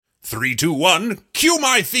3, 2, 1, cue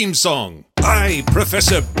my theme song. I,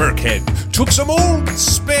 Professor Burkhead, took some old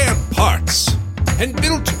spare parts and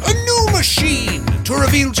built a new machine to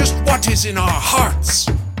reveal just what is in our hearts,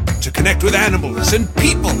 to connect with animals and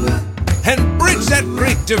people and bridge that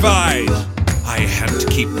great divide. I had to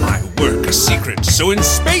keep my work a secret, so in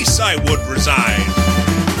space I would reside.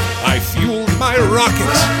 I fueled my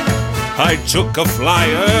rocket, I took a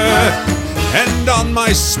flyer, and on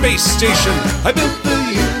my space station I built the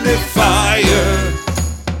unifier.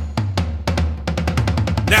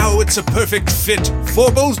 Now it's a perfect fit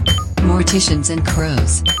for both Morticians and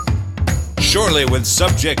crows. Surely with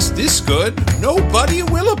subjects this good, nobody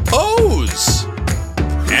will oppose.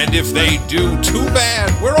 And if they do, too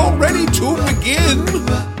bad, we're all ready to begin.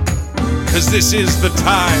 'Cause this is the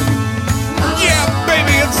time. Yeah,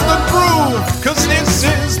 baby, it's the groove. 'Cause this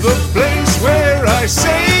is the place where I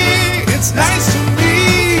say it's nice to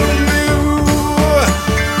meet you.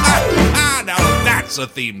 Now that's a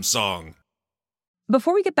theme song.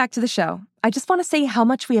 Before we get back to the show, I just want to say how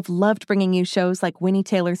much we have loved bringing you shows like Winnie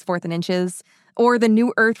Taylor's 4th and Inches, or the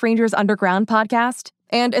new Earth Rangers Underground podcast,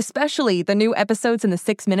 and especially the new episodes in the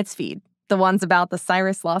 6 Minutes feed, the ones about the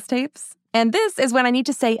Cyrus Lost tapes. And this is when I need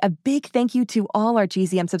to say a big thank you to all our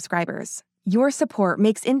GZM subscribers. Your support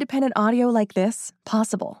makes independent audio like this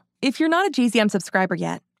possible. If you're not a GZM subscriber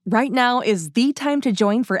yet, right now is the time to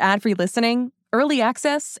join for ad-free listening, early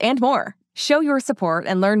access, and more. Show your support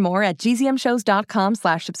and learn more at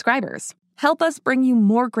gzmshows.com/subscribers. Help us bring you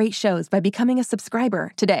more great shows by becoming a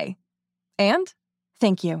subscriber today. And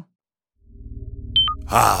thank you.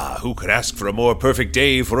 Who could ask for a more perfect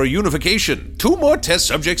day for a unification? 2 more test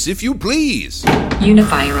subjects, if you please.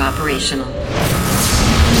 Unifier operational.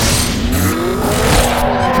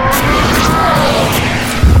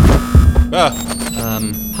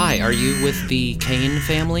 Hi, are you with the Kane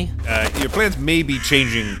family? Your plans may be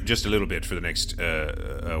changing just a little bit for the next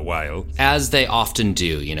while. As they often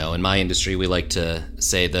do, you know. In my industry, we like to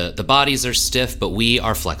say the bodies are stiff, but we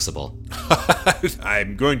are flexible.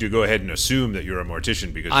 I'm going to go ahead and assume that you're a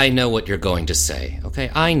mortician because... I know what you're going to say, okay?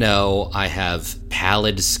 I know I have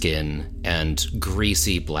pallid skin and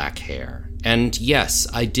greasy black hair. And yes,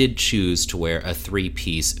 I did choose to wear a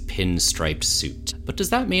 3-piece pinstriped suit. But does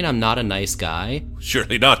that mean I'm not a nice guy?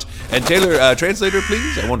 Surely not. And Taylor, translator,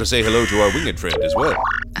 please. I want to say hello to our winged friend as well.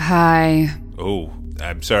 Hi. Oh,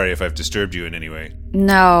 I'm sorry if I've disturbed you in any way.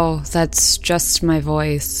 No, that's just my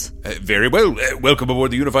voice. Very well. Welcome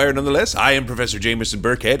aboard the Unifier nonetheless. I am Professor Jameson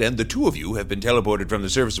Burkhead, and the 2 of you have been teleported from the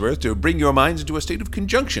surface of Earth to bring your minds into a state of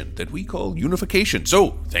conjunction that we call unification.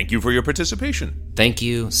 So, thank you for your participation. Thank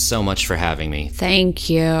you so much for having me. Thank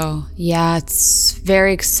you. Yeah, it's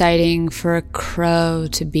very exciting for a crow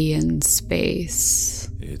to be in space.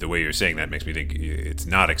 The way you're saying that makes me think it's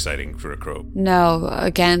not exciting for a crow. No,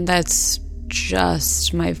 again, that's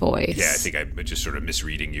just my voice. Yeah, I think I'm just sort of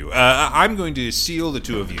misreading you. I'm going to seal the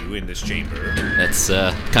 2 of you in this chamber. That's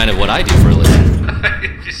kind of what I do for a living.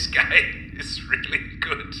 This guy is really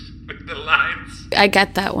good with the lines. I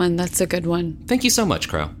get that one. That's a good one. Thank you so much,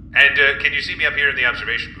 Crow. And can you see me up here in the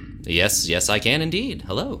observation booth? Yes, I can indeed.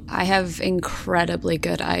 Hello. I have incredibly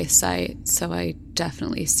good eyesight, so I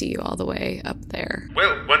definitely see you all the way up there.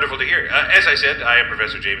 Well, wonderful to hear. As I said, I am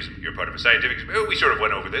Professor Jameson. You're part of a scientific... We sort of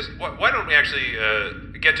went over this. Why don't we actually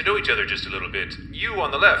get to know each other just a little bit? You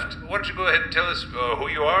on the left, why don't you go ahead and tell us who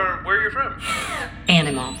you are and where you're from?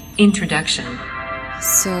 Animal. Introduction.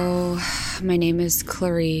 So, my name is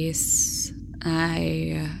Clarice.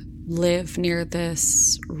 I live near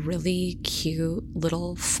this really cute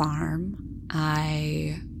little farm.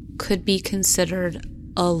 I could be considered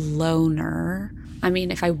a loner. I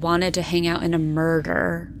mean, if I wanted to hang out in a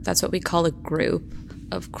murder, that's what we call a group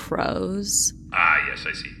of crows. Ah, yes,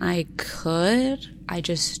 I see. I could. I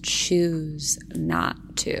just choose not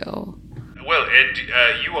to. Well, and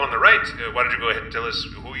you on the right, why don't you go ahead and tell us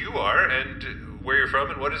who you are and where you're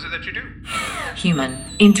from and what is it that you do? Human.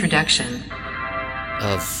 Introduction.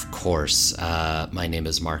 Of course. My name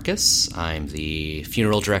is Marcus. I'm the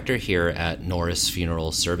funeral director here at Norris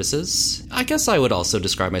Funeral Services. I guess I would also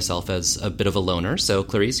describe myself as a bit of a loner, so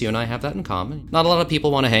Clarice, you and I have that in common. Not a lot of people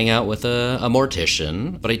want to hang out with a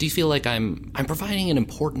mortician, but I do feel like I'm providing an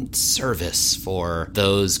important service for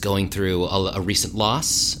those going through a recent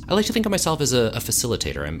loss. I like to think of myself as a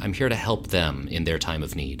facilitator. I'm here to help them in their time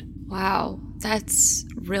of need. Wow, that's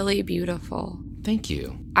really beautiful. Thank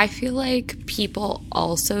you. I feel like people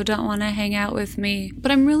also don't want to hang out with me, but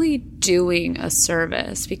I'm really doing a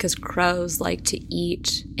service because crows like to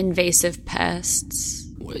eat invasive pests.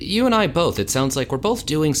 You and I both. It sounds like we're both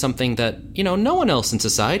doing something that, no one else in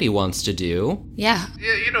society wants to do. Yeah.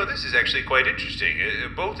 Yeah, this is actually quite interesting.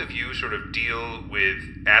 Both of you sort of deal with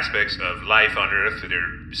aspects of life on Earth that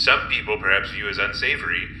some people perhaps view as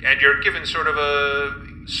unsavory, and you're given sort of a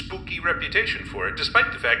spooky reputation for it,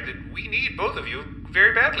 despite the fact that we need both of you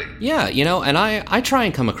very badly. Yeah, and I try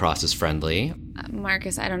and come across as friendly.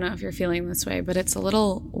 Marcus, I don't know if you're feeling this way, but it's a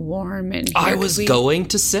little warm in here. I was going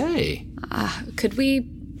to say. Could we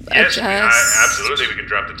Yes, adjust? absolutely. We can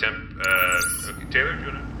drop the temp. Okay, Taylor, do you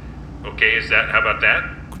want to... Okay, how about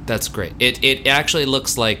that? That's great. It actually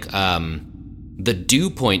looks like the dew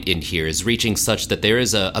point in here is reaching such that there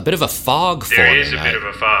is a bit of a fog forming. There is a bit of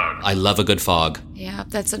a fog. I love a good fog. Yeah,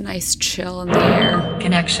 that's a nice chill in the air.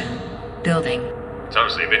 Connection. Building. It's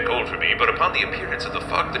honestly a bit cold for me, but upon the appearance of the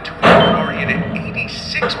fog, the two are already at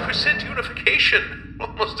 86% unification.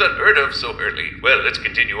 Almost unheard of so early. Well, let's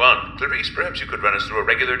continue on. Clarice, perhaps you could run us through a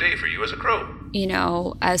regular day for you as a crow.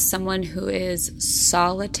 As someone who is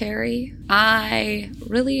solitary, I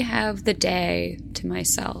really have the day to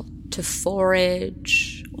myself to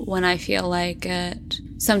forage when I feel like it.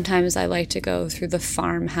 Sometimes I like to go through the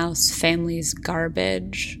farmhouse family's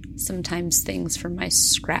garbage, sometimes things from my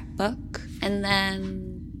scrapbook, and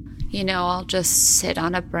then, I'll just sit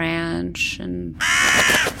on a branch and...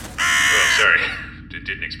 Oh, sorry.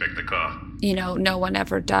 Didn't expect the call. No one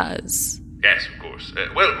ever does. Yes, of course.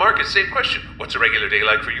 Well, Marcus, same question. What's a regular day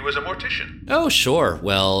like for you as a mortician? Oh, sure.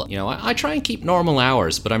 Well, I try and keep normal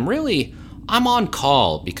hours, but I'm on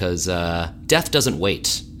call because death doesn't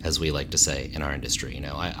wait, as we like to say in our industry.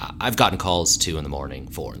 I've gotten calls 2 in the morning,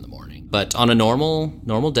 4 in the morning. But on a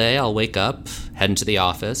normal day, I'll wake up, head into the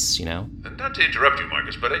office, And not to interrupt you,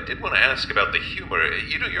 Marcus, but I did want to ask about the humor.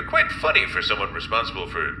 You're quite funny for someone responsible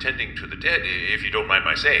for tending to the dead, if you don't mind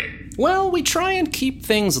my saying. Well, we try and keep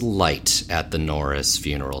things light at the Norris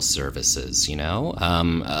funeral services,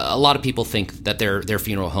 A lot of people think that their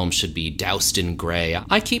funeral home should be doused in gray.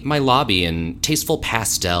 I keep my lobby in tasteful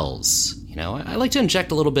pastels. I like to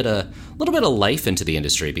inject a little bit of life into the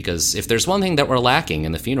industry, because if there's one thing that we're lacking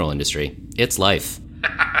in the funeral industry, it's life.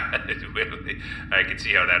 Well, I can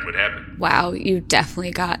see how that would happen. Wow, you definitely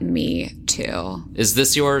got me, too. Is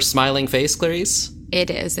this your smiling face, Clarice? It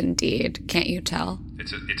is indeed. Can't you tell?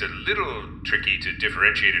 It's a little tricky to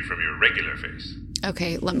differentiate it from your regular face.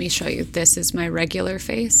 Okay, let me show you. This is my regular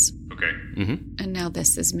face. Okay. Mm-hmm. And now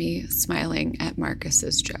this is me smiling at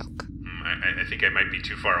Marcus's joke. I think I might be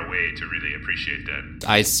too far away to really appreciate that.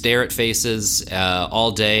 I stare at faces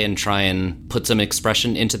all day and try and put some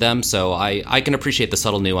expression into them, so I can appreciate the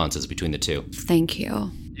subtle nuances between the two. Thank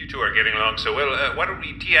you. You two are getting along so well. Why don't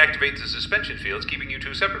we deactivate the suspension fields, keeping you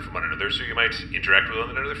two separate from one another, so you might interact with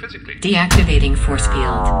one another physically? Deactivating force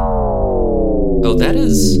field. Oh, that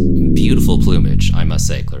is beautiful plumage, I must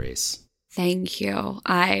say, Clarice. Thank you.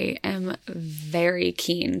 I am very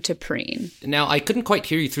keen to preen. Now, I couldn't quite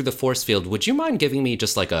hear you through the force field. Would you mind giving me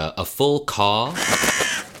just like a full caw?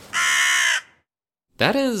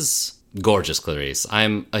 That is gorgeous, Clarice.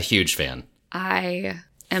 I'm a huge fan. I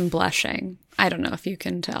am blushing. I don't know if you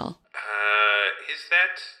can tell. Is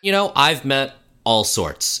that... I've met all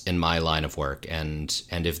sorts in my line of work, and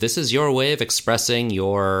if this is your way of expressing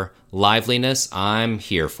your liveliness, I'm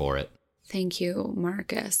here for it. Thank you,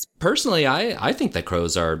 Marcus. Personally, I think that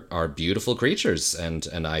crows are beautiful creatures, and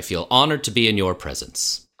I feel honored to be in your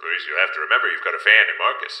presence. Clarice, you have to remember you've got a fan in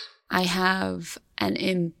Marcus. I have an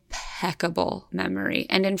impeccable memory.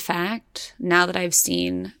 And in fact, now that I've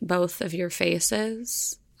seen both of your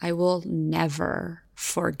faces, I will never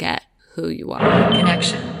forget who you are.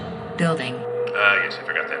 Connection. Building. Yes, I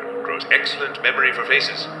forgot that. Crow's excellent memory for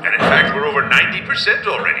faces. And in fact, we're over 90%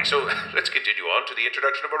 already, so let's continue on to the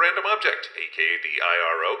introduction of a random object, aka the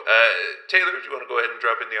IRO. Taylor, do you want to go ahead and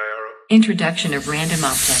drop in the IRO? Introduction of random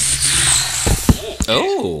object.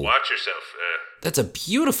 Oh. Watch yourself. That's a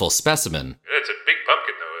beautiful specimen. It's a big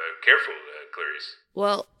pumpkin, though. Careful, Clarice.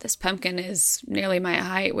 Well, this pumpkin is nearly my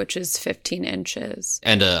height, which is 15 inches.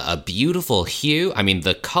 And a beautiful hue. I mean,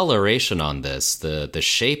 the coloration on this, the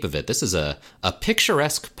shape of it, this is a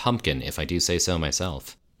picturesque pumpkin, if I do say so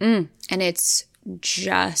myself. And it's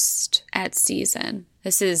just at season.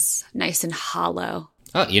 This is nice and hollow.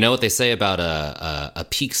 Oh, you know what they say about a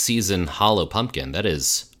peak season hollow pumpkin? That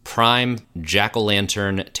is prime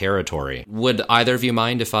jack-o'-lantern territory. Would either of you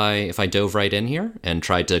mind if I dove right in here and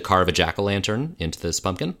tried to carve a jack-o'-lantern into this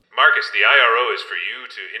pumpkin? Marcus, the IRO is for you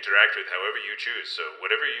to interact with however you choose, so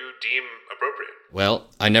whatever you deem appropriate. Well,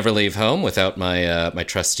 I never leave home without my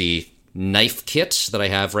trusty knife kit that I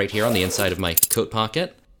have right here on the inside of my coat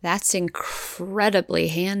pocket. That's incredibly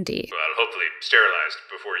handy. Well, hopefully sterilized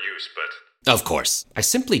before use, but Of course. I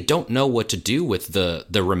simply don't know what to do with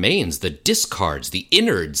the remains, the discards, the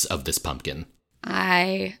innards of this pumpkin.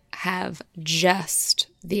 I have just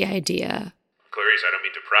the idea. Clarice, I don't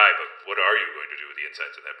mean to pry, but what are you going to do with the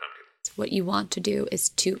insides of that pumpkin? What you want to do is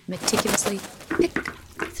to meticulously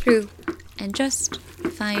pick through and just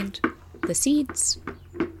find the seeds.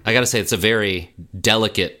 I gotta say, it's a very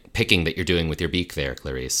delicate picking that you're doing with your beak there,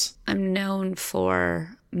 Clarice. I'm known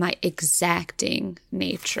for my exacting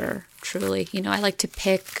nature, truly. You know, I like to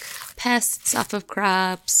pick pests off of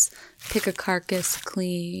crops, pick a carcass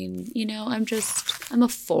clean. You know, I'm a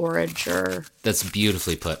forager. That's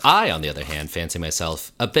beautifully put. I, on the other hand, fancy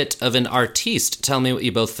myself a bit of an artiste. Tell me what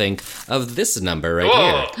you both think of this number right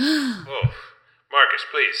here. Oh, Marcus,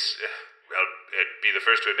 please. I'll be the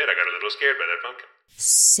first to admit I got a little scared by that pumpkin.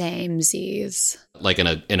 Samesies. Like in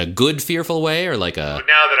a good fearful way, or like a... But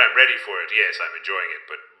now that I'm ready for it, yes, I'm enjoying it.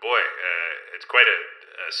 But boy, it's quite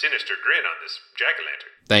a sinister grin on this jack-o'-lantern.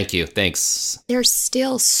 Thank you, thanks. There's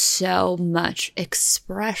still so much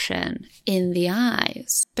expression in the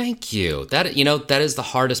eyes. Thank you. That is the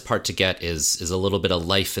hardest part to get is a little bit of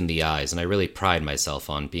life in the eyes, and I really pride myself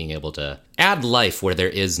on being able to add life where there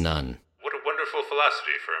is none. What a wonderful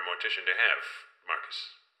philosophy for a mortician to have, Marcus.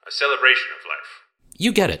 A celebration of life. You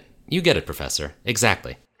get it, Professor.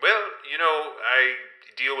 Exactly. Well, you know, I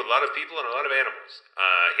deal with a lot of people and a lot of animals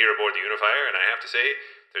here aboard the Unifier, and I have to say,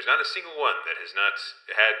 there's not a single one that has not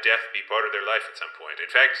had death be part of their life at some point. In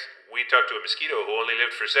fact, we talked to a mosquito who only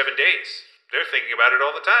lived for 7 days. They're thinking about it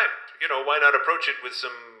all the time. You know, why not approach it with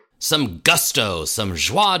some gusto, some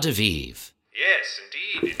joie de vivre. Yes,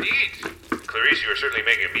 indeed. Clarice, you are certainly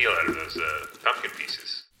making a meal out of those pumpkin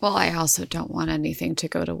pieces. Well, I also don't want anything to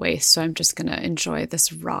go to waste, so I'm just going to enjoy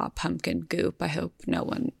this raw pumpkin goop. I hope no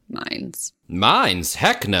one minds. Minds?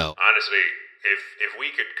 Heck no. Honestly, if we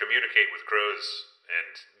could communicate with crows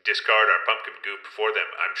and discard our pumpkin goop for them,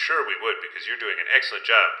 I'm sure we would, because you're doing an excellent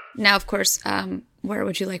job. Now, of course, where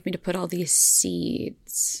would you like me to put all these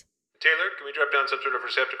seeds? Taylor, can we drop down some sort of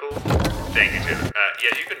receptacle? Thank you, Taylor.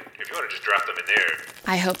 Yeah, you can, if you want to just drop them in there.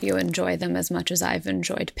 I hope you enjoy them as much as I've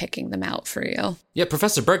enjoyed picking them out for you. Yeah,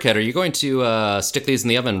 Professor Burkhead, are you going to stick these in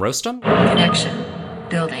the oven and roast them? Connection.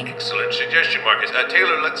 Building. Excellent suggestion, Marcus.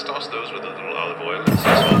 Taylor, let's toss those with a little olive oil and sea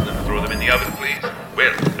salt and throw them in the oven, please.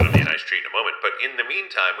 Well, it'll be a nice treat in a moment, but in the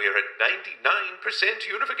meantime, we are at 99%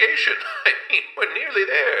 unification. I mean, we're nearly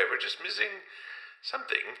there. We're just missing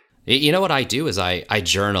something. You know what I do is I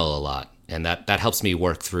journal a lot, and that helps me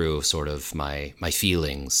work through sort of my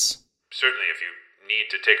feelings. Certainly, if you need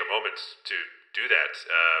to take a moment to do that,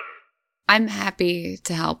 I'm happy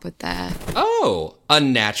to help with that. Oh, a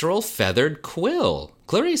natural feathered quill.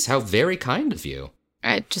 Clarice, how very kind of you.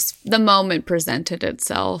 The moment presented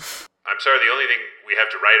itself. I'm sorry, the only thing we have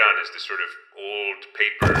to write on is this sort of old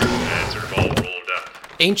paper that's sort of all rolled up.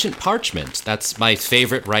 Ancient parchment. That's my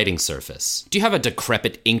favorite writing surface. Do you have a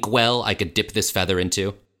decrepit inkwell I could dip this feather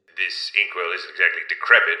into? This inkwell isn't exactly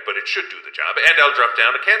decrepit, but it should do the job, and I'll drop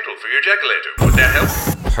down a candle for your jack-o'-lantern. Would that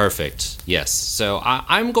help? Perfect. Yes. So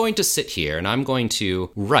I'm going to sit here, and I'm going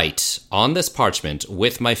to write on this parchment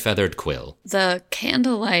with my feathered quill. The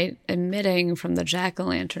candlelight emitting from the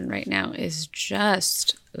jack-o'-lantern right now is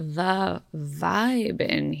just the vibe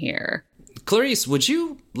in here. Clarice, would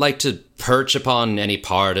you like to perch upon any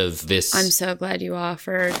part of this? I'm so glad you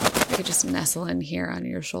offered. I could just nestle in here on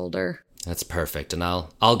your shoulder. That's perfect, and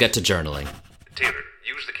I'll get to journaling. Taylor,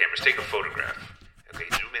 use the cameras. Take a photograph. Okay,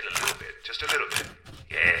 zoom in a little bit. Just a little bit.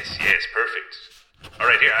 Yes, perfect. All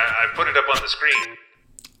right, here, I put it up on the screen.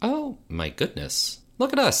 Oh, my goodness.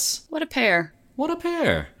 Look at us. What a pair. What a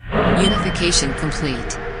pair. Unification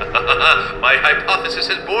complete. My hypothesis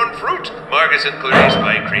has borne fruit. Marcus and Clarice,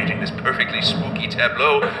 by creating this perfectly spooky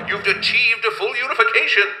tableau, you've achieved a full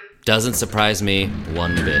unification. Doesn't surprise me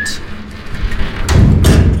one bit.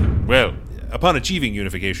 Well, upon achieving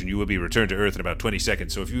unification, you will be returned to Earth in about 20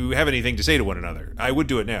 seconds, so if you have anything to say to one another, I would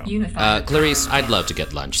do it now. Clarice, I'd love to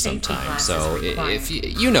get lunch sometime, so if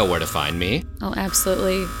you know where to find me. I'll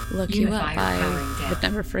absolutely look you up. I would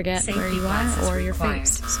never forget where you are or your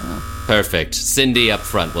face. So Perfect. Cindy up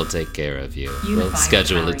front will take care of you. We'll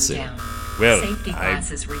schedule it soon. Well, I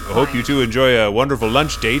hope you two enjoy a wonderful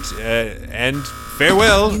lunch date, and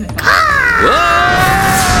farewell.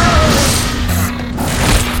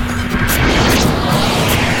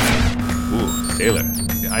 Ooh, Taylor,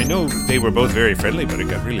 I know they were both very friendly, but it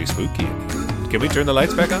got really spooky. Can we turn the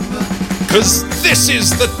lights back on? 'Cause this is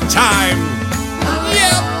the time.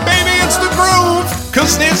 Yeah, baby, it's the groove.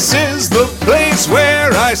 'Cause this is the place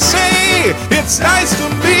where I say it's nice to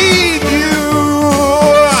meet you.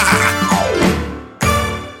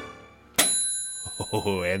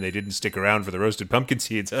 Oh, and they didn't stick around for the roasted pumpkin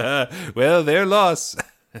seeds. Well, their loss.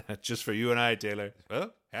 Just for you and I, Taylor.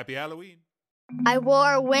 Well, happy Halloween. I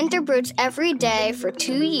wore winter boots every day for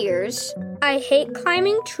 2 years. I hate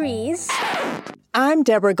climbing trees. I'm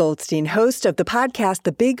Deborah Goldstein, host of the podcast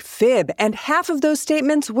The Big Fib, and half of those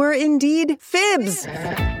statements were indeed fibs.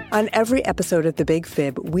 On every episode of The Big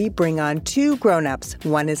Fib, we bring on two grown-ups.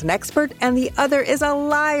 One is an expert and the other is a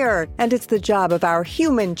liar. And it's the job of our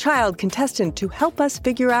human child contestant to help us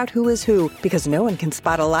figure out who is who, because no one can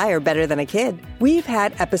spot a liar better than a kid. We've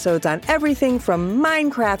had episodes on everything from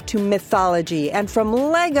Minecraft to mythology and from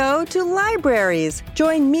Lego to libraries.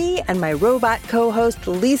 Join me and my robot co-host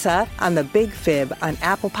Lisa on The Big Fib on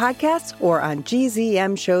Apple Podcasts or on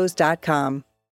gzmshows.com.